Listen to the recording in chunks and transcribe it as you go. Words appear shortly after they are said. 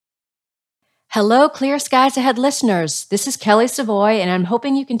Hello, Clear Skies Ahead listeners. This is Kelly Savoy, and I'm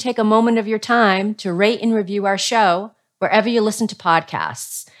hoping you can take a moment of your time to rate and review our show wherever you listen to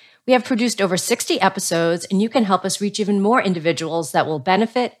podcasts. We have produced over 60 episodes, and you can help us reach even more individuals that will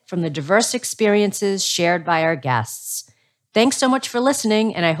benefit from the diverse experiences shared by our guests. Thanks so much for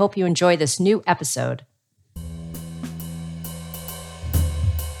listening, and I hope you enjoy this new episode.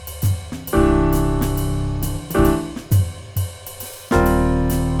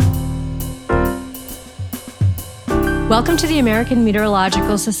 Welcome to the American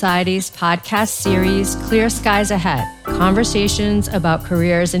Meteorological Society's podcast series, Clear Skies Ahead, conversations about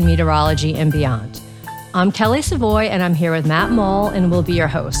careers in meteorology and beyond. I'm Kelly Savoy, and I'm here with Matt Moll, and we'll be your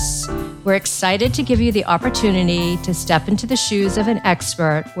hosts. We're excited to give you the opportunity to step into the shoes of an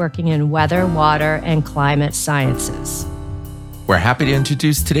expert working in weather, water, and climate sciences. We're happy to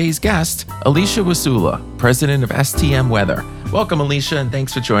introduce today's guest, Alicia Wasula, president of STM Weather. Welcome, Alicia, and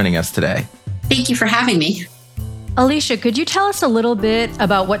thanks for joining us today. Thank you for having me. Alicia, could you tell us a little bit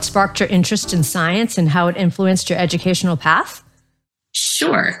about what sparked your interest in science and how it influenced your educational path?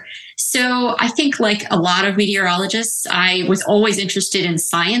 Sure. So I think like a lot of meteorologists, I was always interested in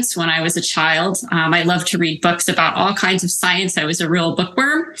science when I was a child. I loved to read books about all kinds of science. I was a real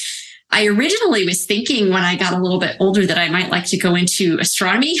bookworm. I originally was thinking when I got a little bit older that I might like to go into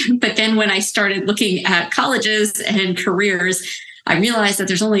astronomy. But then when I started looking at colleges and careers, I realized that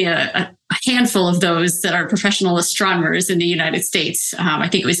there's only a handful of those that are professional astronomers in the United States. I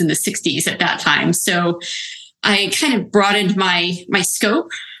think it was in the 60s at that time. So I kind of broadened my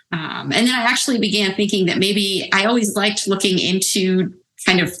scope. And then I actually began thinking that maybe I always liked looking into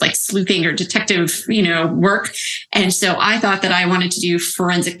kind of like sleuthing or detective, work. And so I thought that I wanted to do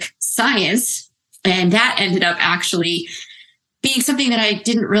forensic science. And that ended up actually being something that I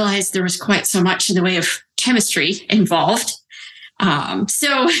didn't realize there was quite so much in the way of chemistry involved.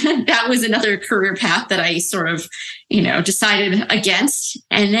 So that was another career path that I sort of, decided against.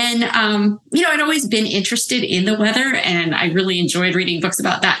 And then, I'd always been interested in the weather and I really enjoyed reading books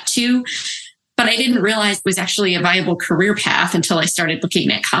about that too. But I didn't realize it was actually a viable career path until I started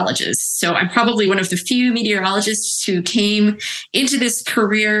looking at colleges. So I'm probably one of the few meteorologists who came into this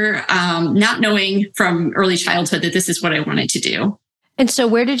career, not knowing from early childhood that this is what I wanted to do. And so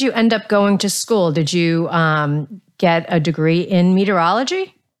where did you end up going to school? Did you get a degree in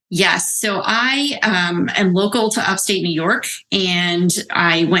meteorology? Yes. So I am local to upstate New York, and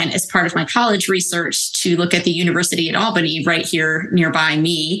I went as part of my college research to look at the University at Albany right here nearby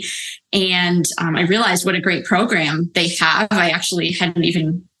me. And I realized what a great program they have. I actually hadn't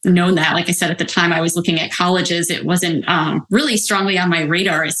even known that. Like I said, at the time I was looking at colleges, it wasn't really strongly on my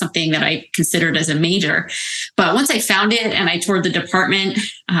radar as something that I considered as a major. But once I found it and I toured the department,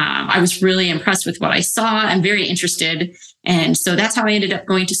 I was really impressed with what I saw. I'm very interested. And so that's how I ended up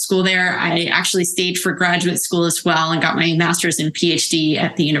going to school there. I actually stayed for graduate school as well and got my master's and PhD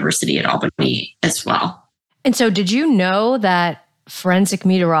at the University at Albany as well. And so did you know that forensic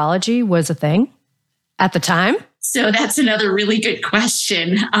meteorology was a thing at the time? So that's another really good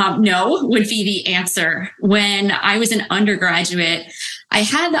question. No would be the answer. When I was an undergraduate, I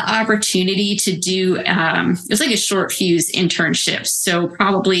had the opportunity to do, it was like a short fuse internship. So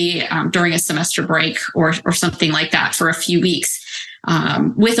probably during a semester break or something like that for a few weeks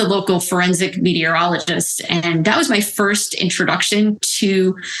with a local forensic meteorologist. And that was my first introduction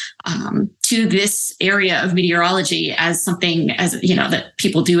to this area of meteorology as something that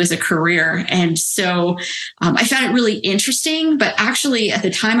people do as a career. And so I found it really interesting, but actually at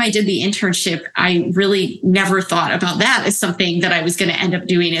the time I did the internship, I really never thought about that as something that I was going to end up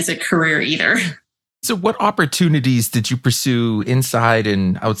doing as a career either. So what opportunities did you pursue inside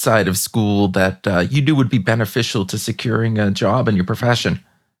and outside of school that you knew would be beneficial to securing a job in your profession?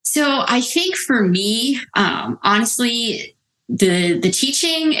 So I think for me, honestly, the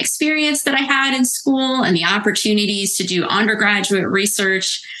teaching experience that I had in school and the opportunities to do undergraduate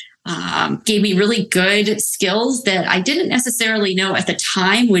research gave me really good skills that I didn't necessarily know at the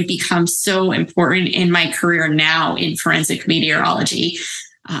time would become so important in my career now in forensic meteorology.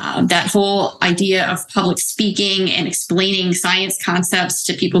 That whole idea of public speaking and explaining science concepts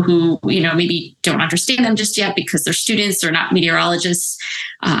to people who, maybe don't understand them just yet because they're students or not meteorologists,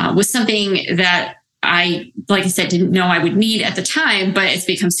 was something that I, like I said, didn't know I would need at the time, but it's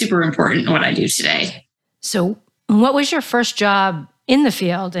become super important in what I do today. So what was your first job in the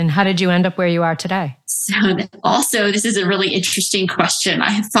field and how did you end up where you are today? So also, this is a really interesting question.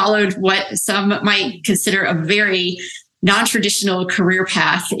 I have followed what some might consider a very non-traditional career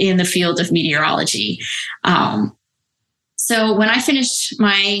path in the field of meteorology. So when I finished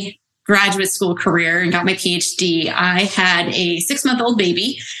my graduate school career and got my PhD, I had a 6-month-old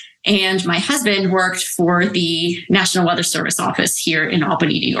baby. And my husband worked for the National Weather Service office here in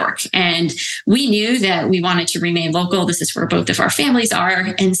Albany, New York. And we knew that we wanted to remain local. This is where both of our families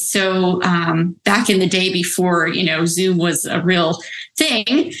are. And so back in the day before, Zoom was a real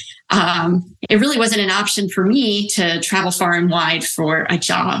thing, it really wasn't an option for me to travel far and wide for a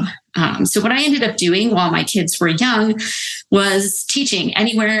job. So what I ended up doing while my kids were young was teaching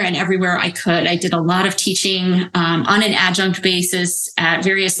anywhere and everywhere I could. I did a lot of teaching on an adjunct basis at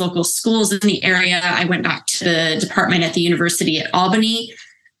various local schools in the area. I went back to the department at the University at Albany,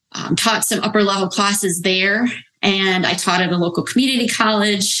 taught some upper level classes there, and I taught at a local community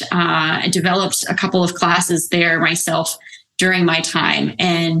college. I developed a couple of classes there myself during my time.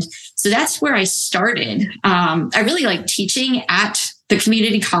 And so that's where I started. I really like teaching at the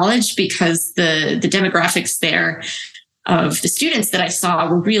community college because the demographics there of the students that I saw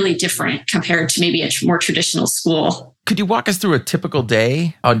were really different compared to maybe a more traditional school. Could you walk us through a typical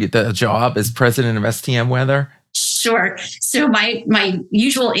day on the job as president of STM Weather? Sure. So my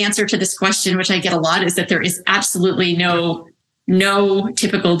usual answer to this question, which I get a lot, is that there is absolutely no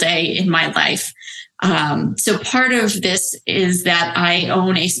typical day in my life. So part of this is that I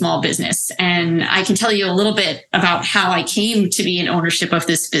own a small business, and I can tell you a little bit about how I came to be in ownership of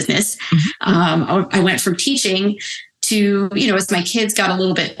this business. I went from teaching to, as my kids got a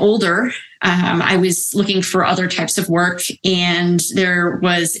little bit older, I was looking for other types of work, and there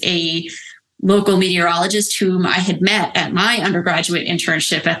was a local meteorologist whom I had met at my undergraduate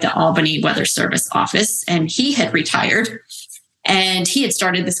internship at the Albany Weather Service office, and he had retired. And he had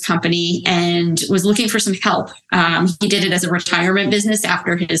started this company and was looking for some help. He did it as a retirement business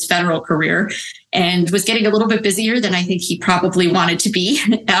after his federal career and was getting a little bit busier than I think he probably wanted to be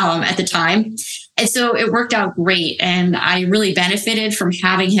at the time. And so it worked out great. And I really benefited from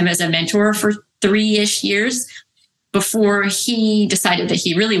having him as a mentor for 3-ish years before he decided that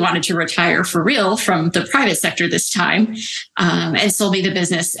he really wanted to retire for real from the private sector this time, and sold me the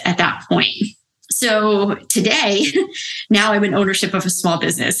business at that point. So today, now I'm in ownership of a small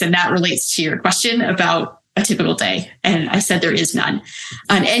business, and that relates to your question about a typical day. And I said there is none.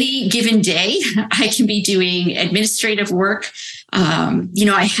 On any given day, I can be doing administrative work.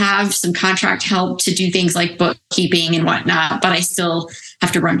 I have some contract help to do things like bookkeeping and whatnot, but I still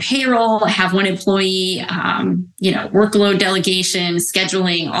have to run payroll. I have one employee, workload delegation,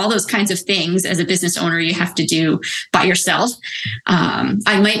 scheduling, all those kinds of things as a business owner you have to do by yourself.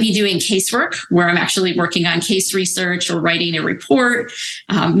 I might be doing casework where I'm actually working on case research or writing a report,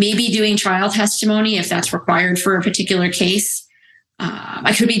 maybe doing trial testimony if that's required for a particular case.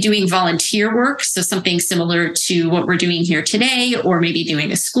 I could be doing volunteer work, so something similar to what we're doing here today, or maybe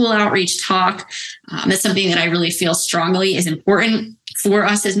doing a school outreach talk. That's something that I really feel strongly is important for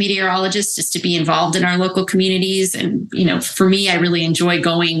us as meteorologists, is to be involved in our local communities. And, for me, I really enjoy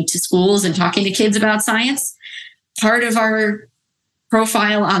going to schools and talking to kids about science. Part of our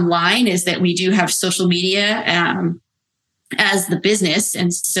profile online is that we do have social media as the business.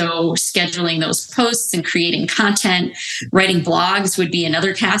 And so scheduling those posts and creating content, writing blogs would be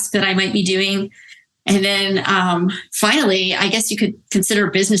another task that I might be doing. And then finally, I guess you could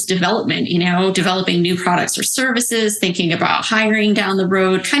consider business development, developing new products or services, thinking about hiring down the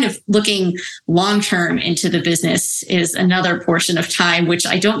road, kind of looking long-term into the business is another portion of time, which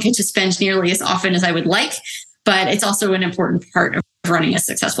I don't get to spend nearly as often as I would like, but it's also an important part of running a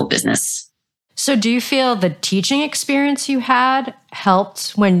successful business. So do you feel the teaching experience you had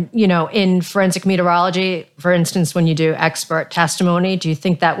helped when, in forensic meteorology, for instance, when you do expert testimony, do you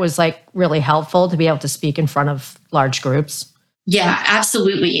think that was really helpful to be able to speak in front of large groups? Yeah,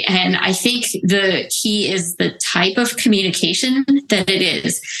 absolutely. And I think the key is the type of communication that it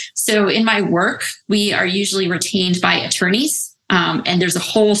is. So in my work, we are usually retained by attorneys, and there's a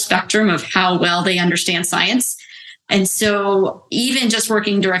whole spectrum of how well they understand science. And so even just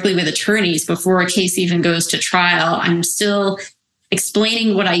working directly with attorneys before a case even goes to trial, I'm still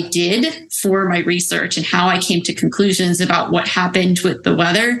explaining what I did for my research and how I came to conclusions about what happened with the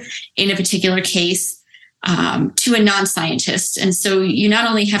weather in a particular case to a non-scientist. And so you not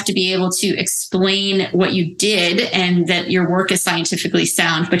only have to be able to explain what you did and that your work is scientifically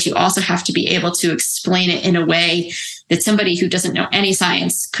sound, but you also have to be able to explain it in a way that somebody who doesn't know any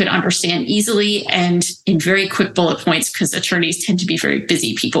science could understand easily and in very quick bullet points, because attorneys tend to be very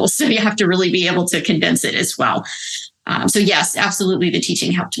busy people. So you have to really be able to condense it as well. So yes, absolutely, the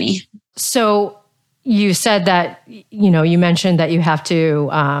teaching helped me. So you said that, you mentioned that you have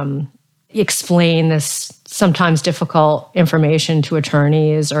to explain this sometimes difficult information to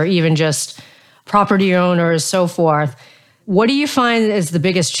attorneys or even just property owners, so forth. What do you find is the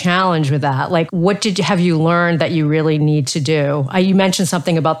biggest challenge with that? Like, what have you learned that you really need to do? You mentioned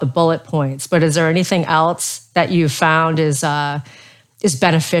something about the bullet points, but is there anything else that you found is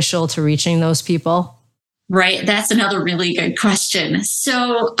beneficial to reaching those people? Right. That's another really good question.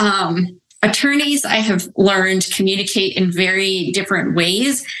 So, attorneys, I have learned, communicate in very different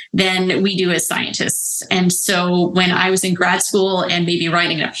ways than we do as scientists. And so when I was in grad school and maybe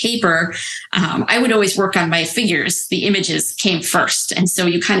writing a paper, I would always work on my figures. The images came first. And so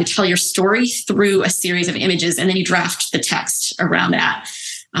you kind of tell your story through a series of images, and then you draft the text around that.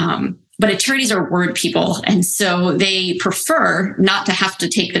 But attorneys are word people. And so they prefer not to have to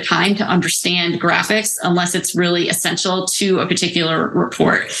take the time to understand graphics unless it's really essential to a particular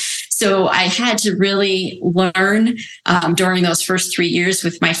report. So I had to really learn during those first 3 years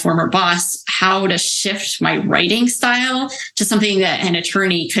with my former boss how to shift my writing style to something that an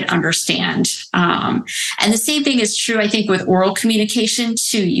attorney could understand. And the same thing is true, I think, with oral communication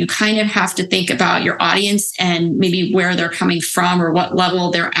too. You kind of have to think about your audience and maybe where they're coming from or what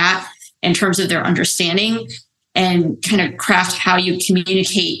level they're at in terms of their understanding, and kind of craft how you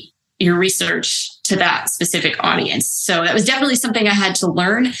communicate your research to that specific audience. So that was definitely something I had to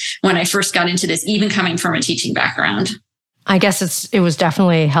learn when I first got into this, even coming from a teaching background. I guess it was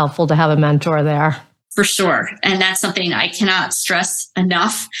definitely helpful to have a mentor there. For sure. And that's something I cannot stress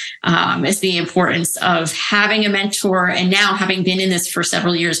enough, is the importance of having a mentor. And now, having been in this for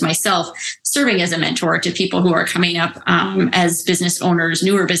several years myself, serving as a mentor to people who are coming up as business owners,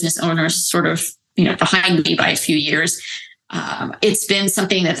 newer business owners, sort of, behind me by a few years. It's been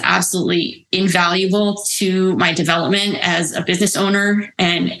something that's absolutely invaluable to my development as a business owner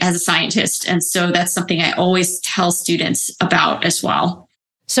and as a scientist. And so that's something I always tell students about as well.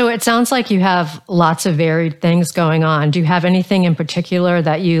 So it sounds like you have lots of varied things going on. Do you have anything in particular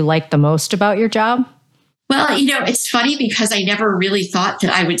that you like the most about your job? Well, it's funny because I never really thought that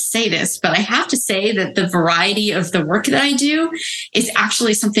I would say this, but I have to say that the variety of the work that I do is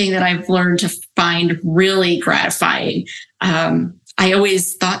actually something that I've learned to find really gratifying. I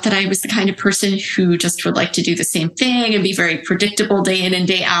always thought that I was the kind of person who just would like to do the same thing and be very predictable day in and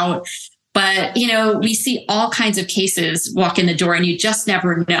day out. But, we see all kinds of cases walk in the door and you just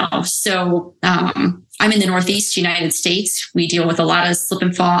never know. So I'm in the Northeast United States. We deal with a lot of slip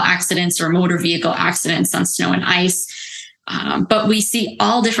and fall accidents or motor vehicle accidents on snow and ice. But we see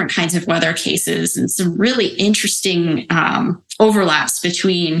all different kinds of weather cases and some really interesting overlaps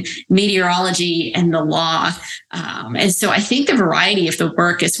between meteorology and the law. And so I think the variety of the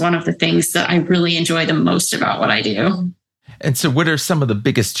work is one of the things that I really enjoy the most about what I do. And so what are some of the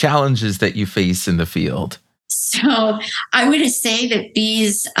biggest challenges that you face in the field? So I would say that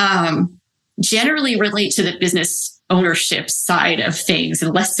these generally relate to the business ownership side of things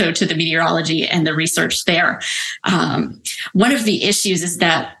and less so to the meteorology and the research there. One of the issues is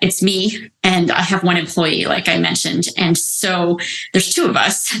that it's me and I have one employee, like I mentioned. And so there's two of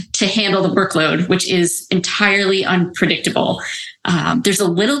us to handle the workload, which is entirely unpredictable. There's a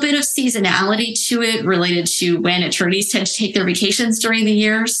little bit of seasonality to it related to when attorneys tend to take their vacations during the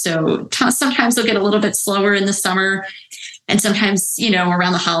year. So sometimes they'll get a little bit slower in the summer. And sometimes,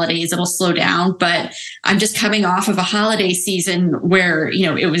 around the holidays, it'll slow down. But I'm just coming off of a holiday season where,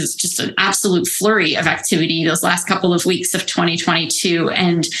 it was just an absolute flurry of activity those last couple of weeks of 2022.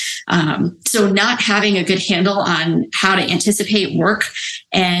 And so not having a good handle on how to anticipate work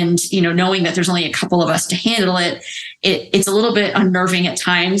and, knowing that there's only a couple of us to handle it, it's a little bit unnerving at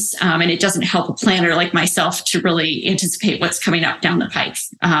times. And it doesn't help a planner like myself to really anticipate what's coming up down the pike.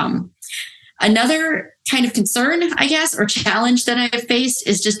 Another kind of concern, I guess, or challenge that I've faced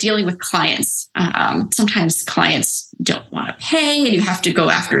is just dealing with clients. Sometimes clients don't want to pay and you have to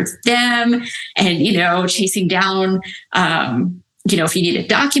go after them and, chasing down, if you need a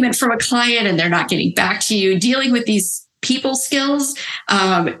document from a client and they're not getting back to you, dealing with these people skills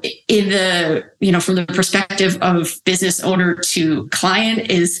in the, from the perspective of business owner to client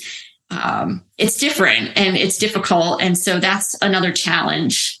is, it's different and it's difficult. And so that's another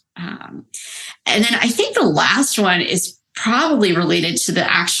challenge. And then I think the last one is probably related to the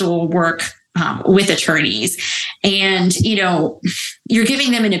actual work with attorneys. And, you're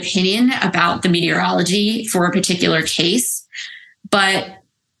giving them an opinion about the meteorology for a particular case, but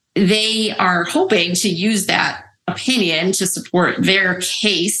they are hoping to use that opinion to support their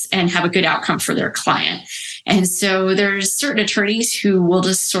case and have a good outcome for their client. And so there's certain attorneys who will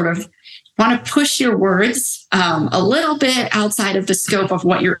just sort of want to push your words a little bit outside of the scope of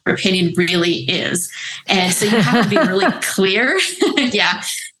what your opinion really is. And so you have to be really clear. Yeah.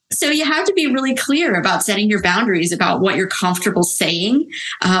 So you have to be really clear about setting your boundaries about what you're comfortable saying.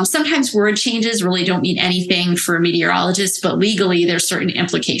 Sometimes word changes really don't mean anything for meteorologists, but legally there's certain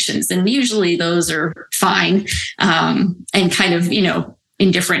implications. And usually those are fine and kind of,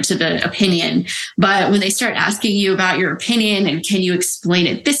 indifferent to the opinion. But when they start asking you about your opinion and can you explain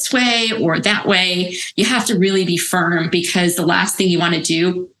it this way or that way, you have to really be firm, because the last thing you want to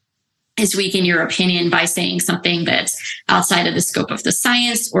do is weaken your opinion by saying something that's outside of the scope of the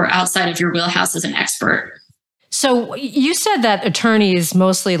science or outside of your wheelhouse as an expert. So you said that attorneys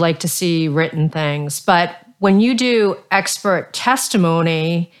mostly like to see written things, but when you do expert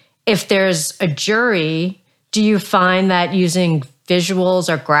testimony, if there's a jury, do you find that using visuals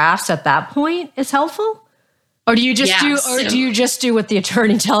or graphs at that point is helpful? Or do you just do what the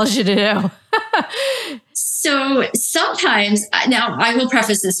attorney tells you to do? So sometimes, now I will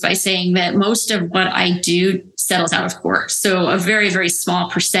preface this by saying that most of what I do settles out of court. So a very, very small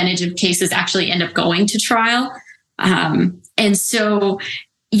percentage of cases actually end up going to trial. And so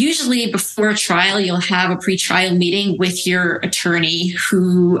usually before a trial, you'll have a pre-trial meeting with your attorney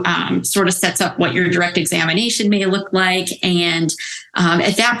who sort of sets up what your direct examination may look like. And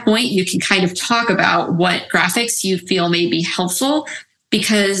at that point, you can kind of talk about what graphics you feel may be helpful,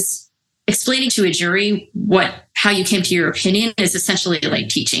 because explaining to a jury how you came to your opinion is essentially like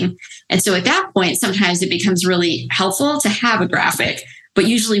teaching. And so at that point, sometimes it becomes really helpful to have a graphic, but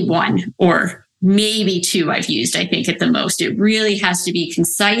usually one or maybe two I've used, I think, at the most. It really has to be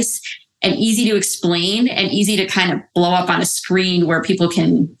concise and easy to explain and easy to kind of blow up on a screen where people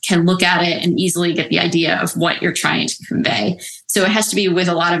can look at it and easily get the idea of what you're trying to convey. So it has to be with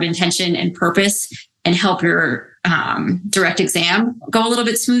a lot of intention and purpose and help your direct exam go a little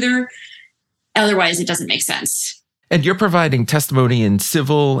bit smoother. Otherwise, it doesn't make sense. And you're providing testimony in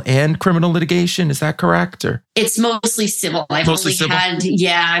civil and criminal litigation, is that correct? Or it's mostly civil. I've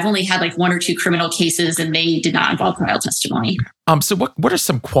only had like one or two criminal cases, and they did not involve trial testimony. So what are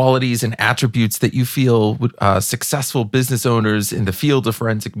some qualities and attributes that you feel successful business owners in the field of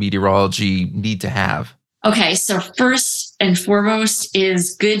forensic meteorology need to have? Okay, so first and foremost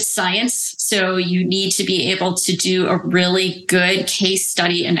is good science. So you need to be able to do a really good case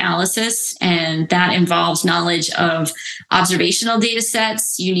study analysis, and that involves knowledge of observational data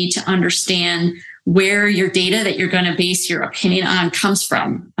sets. You need to understand where your data that you're going to base your opinion on comes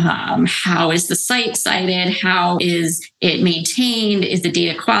from. How is the site cited? How is it maintained? Is the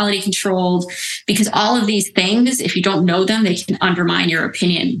data quality controlled? Because all of these things, if you don't know them, they can undermine your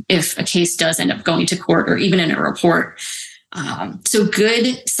opinion if a case does end up going to court or even in a report. So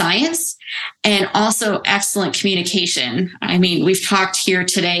good science and also excellent communication. I mean, we've talked here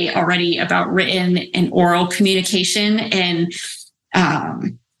today already about written and oral communication, and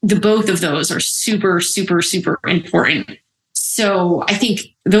the both of those are super, super, super important. So I think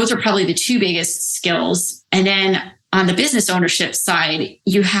those are probably the two biggest skills. And then on the business ownership side,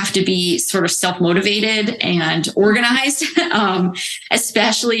 you have to be sort of self-motivated and organized,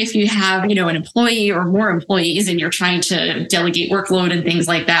 especially if you have, an employee or more employees and you're trying to delegate workload and things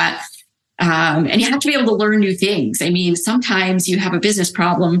like that. And you have to be able to learn new things. I mean, sometimes you have a business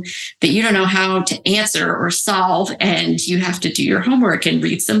problem that you don't know how to answer or solve, and you have to do your homework and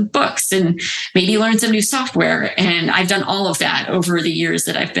read some books and maybe learn some new software. And I've done all of that over the years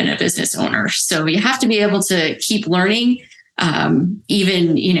that I've been a business owner. So you have to be able to keep learning,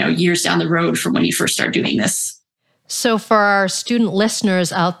 even, years down the road from when you first start doing this. So for our student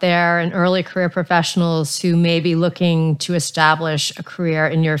listeners out there and early career professionals who may be looking to establish a career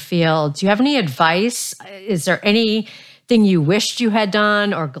in your field, do you have any advice? Is there anything you wished you had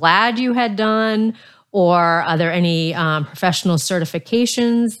done or glad you had done? Or are there any professional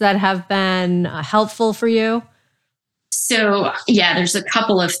certifications that have been helpful for you? So, there's a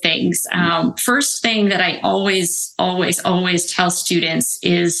couple of things. First thing that I always tell students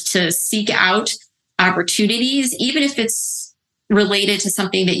is to seek out opportunities, even if it's related to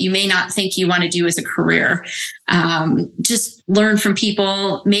something that you may not think you want to do as a career. Just learn from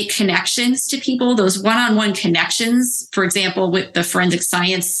people, make connections to people, those one-on-one connections. For example, with the forensic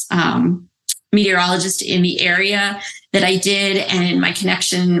science meteorologist in the area that I did, and my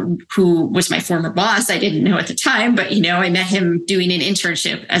connection, who was my former boss, I didn't know at the time, but I met him doing an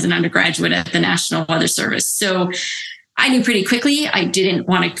internship as an undergraduate at the National Weather Service. So I knew pretty quickly I didn't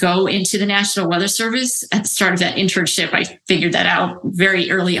want to go into the National Weather Service. At the start of that internship, I figured that out very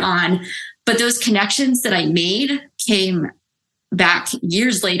early on. But those connections that I made came back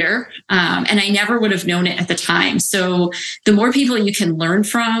years later, and I never would have known it at the time. So the more people you can learn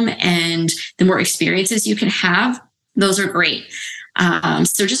from and the more experiences you can have, those are great.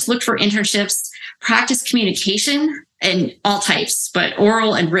 So just look for internships, practice communication. and all types, but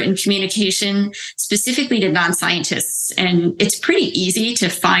oral and written communication, specifically to non-scientists. And it's pretty easy to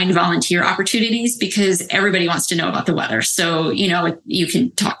find volunteer opportunities because everybody wants to know about the weather. So, you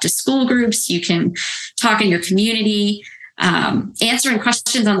can talk to school groups, you can talk in your community. Answering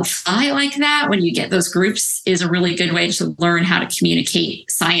questions on the fly like that when you get those groups is a really good way to learn how to communicate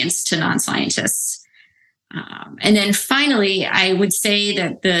science to non-scientists. And then finally, I would say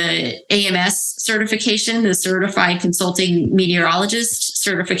that the AMS certification, the Certified Consulting Meteorologist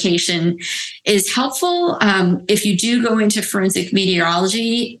certification, is helpful if you do go into forensic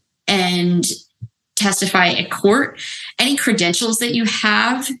meteorology and testify at court. Any credentials that you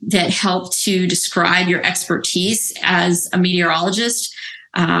have that help to describe your expertise as a meteorologist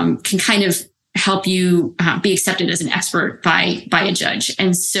can kind of help you be accepted as an expert by a judge.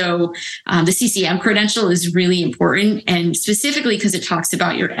 And so the CCM credential is really important, and specifically because it talks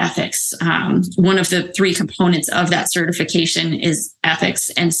about your ethics. One of the 3 components of that certification is ethics.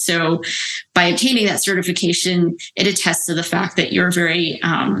 And so by obtaining that certification, it attests to the fact that you're very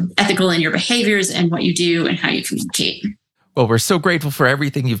ethical in your behaviors and what you do and how you communicate. Well, we're so grateful for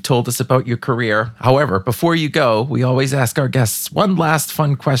everything you've told us about your career. However, before you go, we always ask our guests one last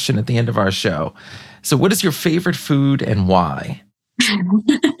fun question at the end of our show. So what is your favorite food and why?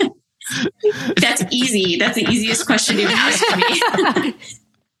 That's easy. That's the easiest question you've asked me.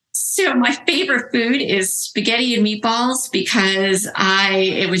 So my favorite food is spaghetti and meatballs because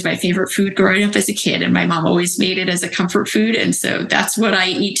it was my favorite food growing up as a kid, and my mom always made it as a comfort food. And so that's what I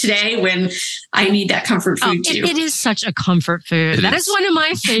eat today when I need that comfort food too. It is such a comfort food. That is one of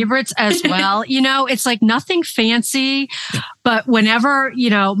my favorites as well. It's like nothing fancy, but whenever,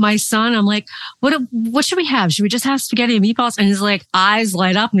 my son, I'm like, what should we have? Should we just have spaghetti and meatballs? And his like eyes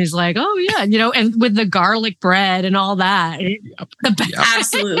light up and he's like, oh yeah, and with the garlic bread and all that. The best.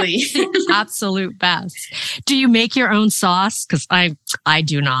 Absolutely. Absolute best. Do you make your own sauce? Because I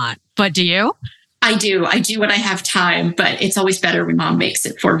do not. But do you? I do when I have time, but it's always better when mom makes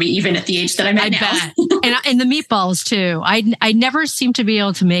it for me, even at the age that I'm at now. And the meatballs too. I never seem to be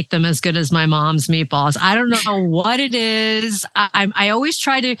able to make them as good as my mom's meatballs. I don't know what it is. I always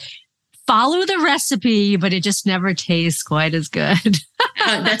try to follow the recipe, but it just never tastes quite as good.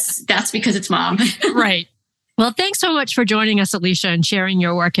 That's because it's mom. Right. Well, thanks so much for joining us, Alicia, and sharing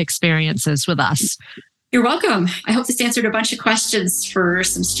your work experiences with us. You're welcome. I hope this answered a bunch of questions for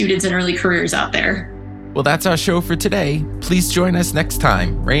some students in early careers out there. Well, that's our show for today. Please join us next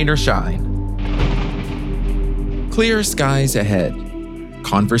time, rain or shine. Clear Skies Ahead.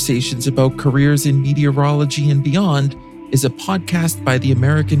 Conversations about careers in meteorology and beyond is a podcast by the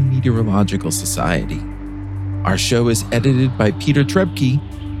American Meteorological Society. Our show is edited by Peter Trebke.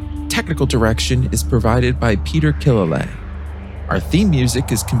 Technical direction is provided by Peter Killalay. Our theme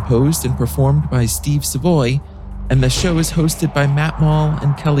music is composed and performed by Steve Savoy, and the show is hosted by Matt Mall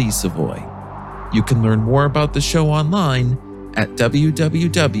and Kelly Savoy. You can learn more about the show online at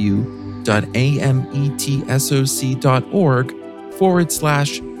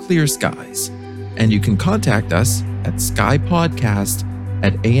www.ametsoc.org/Clear Skies. And you can contact us at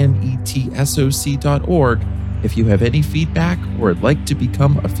skypodcast@ametsoc.org if you have any feedback or would like to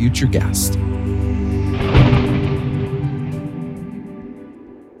become a future guest.